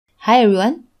Hi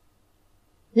everyone!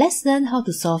 Let's learn how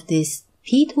to solve this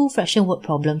P2 fraction word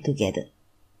problem together.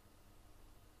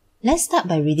 Let's start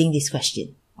by reading this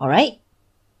question, alright?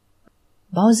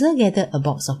 Bowser gathered a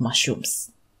box of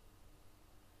mushrooms.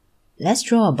 Let's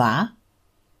draw a bar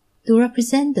to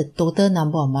represent the total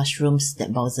number of mushrooms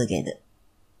that Bowser gathered.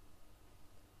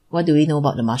 What do we know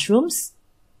about the mushrooms?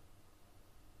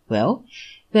 Well,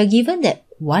 we are given that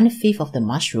 1/5 of the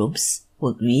mushrooms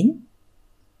were green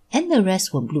and the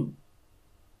rest were blue.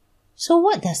 So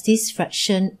what does this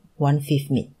fraction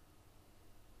 1/5 mean?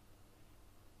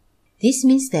 This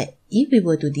means that if we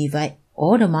were to divide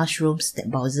all the mushrooms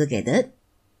that Bowser gathered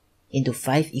into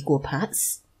 5 equal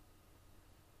parts,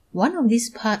 one of these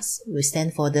parts will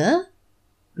stand for the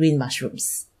green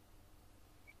mushrooms.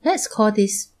 Let's call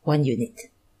this 1 unit.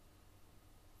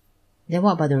 Then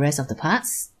what about the rest of the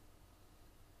parts?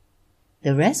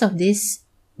 The rest of this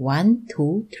 1,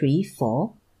 2, 3,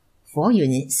 4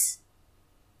 units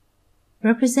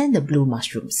represent the blue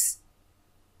mushrooms.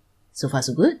 So far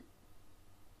so good?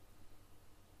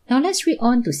 Now let's read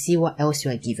on to see what else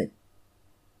you are given.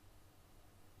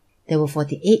 There were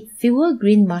 48 fewer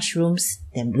green mushrooms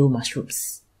than blue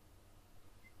mushrooms.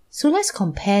 So let's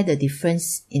compare the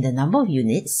difference in the number of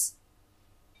units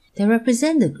that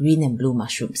represent the green and blue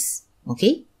mushrooms,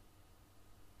 okay?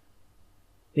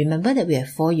 Remember that we have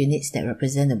 4 units that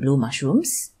represent the blue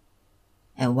mushrooms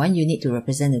and 1 unit to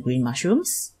represent the green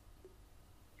mushrooms.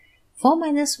 4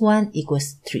 minus 1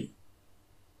 equals 3.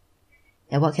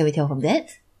 And what can we tell from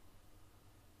that?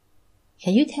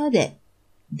 Can you tell that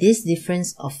this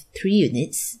difference of 3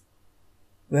 units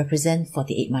represent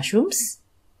 48 mushrooms?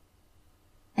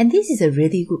 And this is a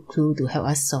really good clue to help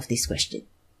us solve this question.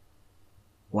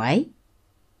 Why?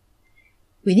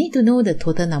 We need to know the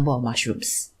total number of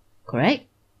mushrooms, correct?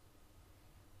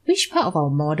 Which part of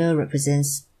our model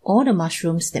represents all the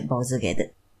mushrooms that Bowser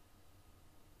gathered?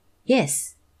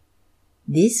 Yes,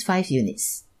 these 5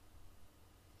 units.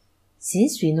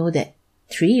 Since we know that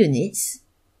 3 units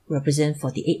represent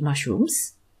 48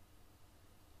 mushrooms,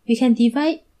 we can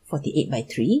divide 48 by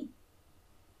 3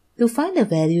 to find the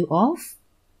value of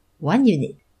 1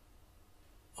 unit.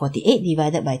 48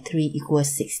 divided by 3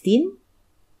 equals 16.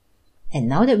 And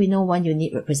now that we know 1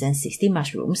 unit represents 16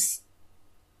 mushrooms,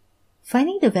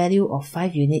 finding the value of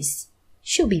 5 units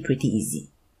should be pretty easy,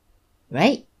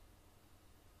 right?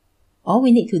 All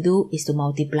we need to do is to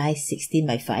multiply 16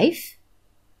 by 5,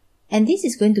 and this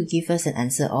is going to give us an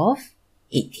answer of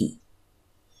 80.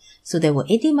 So there were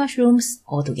 80 mushrooms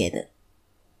altogether.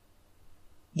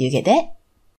 Do you get that?